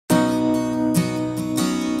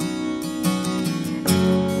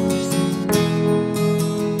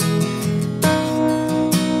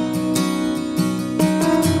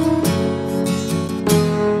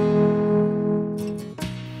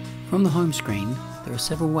screen, there are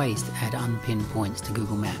several ways to add unpinned points to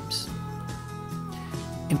Google Maps.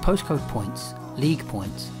 In Postcode Points, League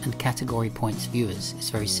Points and Category Points viewers, it's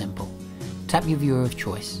very simple. Tap your viewer of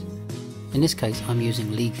choice. In this case, I'm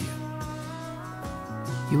using League View.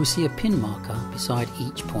 You will see a pin marker beside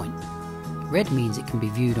each point. Red means it can be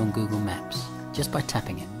viewed on Google Maps, just by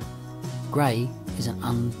tapping it. Grey is an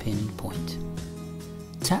unpinned point.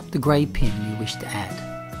 Tap the grey pin you wish to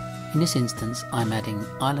add. In this instance, I'm adding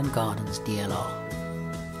Island Gardens DLR.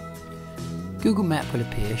 Google Map will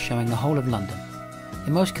appear showing the whole of London.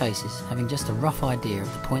 In most cases, having just a rough idea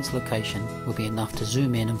of the point's location will be enough to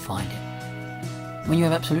zoom in and find it. When you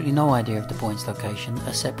have absolutely no idea of the point's location,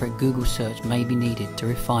 a separate Google search may be needed to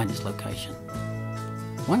refine its location.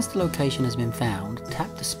 Once the location has been found,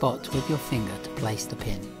 tap the spot with your finger to place the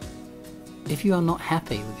pin. If you are not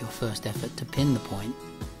happy with your first effort to pin the point,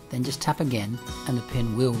 then just tap again and the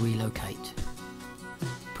pin will relocate.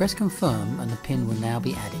 Press confirm and the pin will now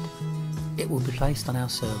be added. It will be placed on our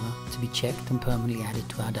server to be checked and permanently added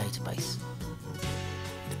to our database.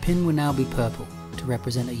 The pin will now be purple to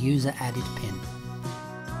represent a user added pin.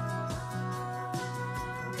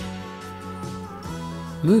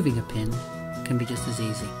 Moving a pin can be just as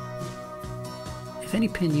easy. If any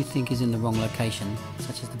pin you think is in the wrong location,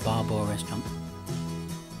 such as the bar or restaurant,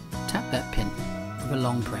 tap that pin with a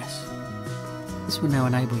long press. This will now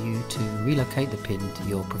enable you to relocate the pin to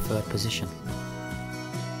your preferred position.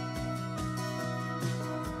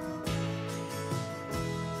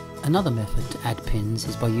 Another method to add pins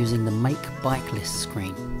is by using the Make Bike List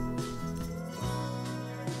screen.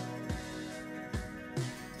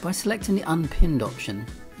 By selecting the Unpinned option,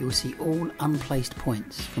 you will see all unplaced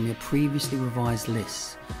points from your previously revised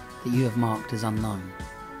lists that you have marked as unknown.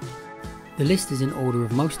 The list is in order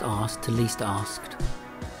of most asked to least asked.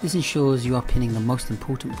 This ensures you are pinning the most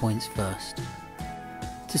important points first.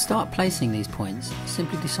 To start placing these points,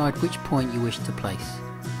 simply decide which point you wish to place.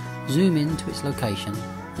 Zoom in to its location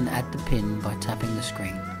and add the pin by tapping the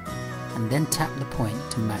screen, and then tap the point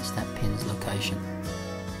to match that pin's location.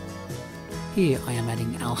 Here I am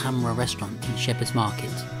adding Alhambra Restaurant in Shepherd's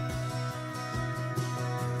Market.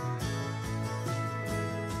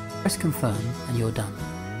 Press confirm and you're done.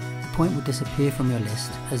 The point will disappear from your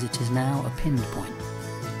list as it is now a pinned point.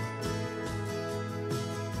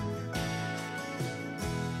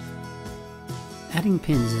 Adding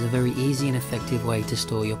pins is a very easy and effective way to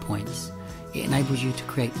store your points. It enables you to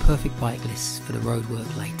create perfect bike lists for the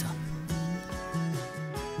roadwork later.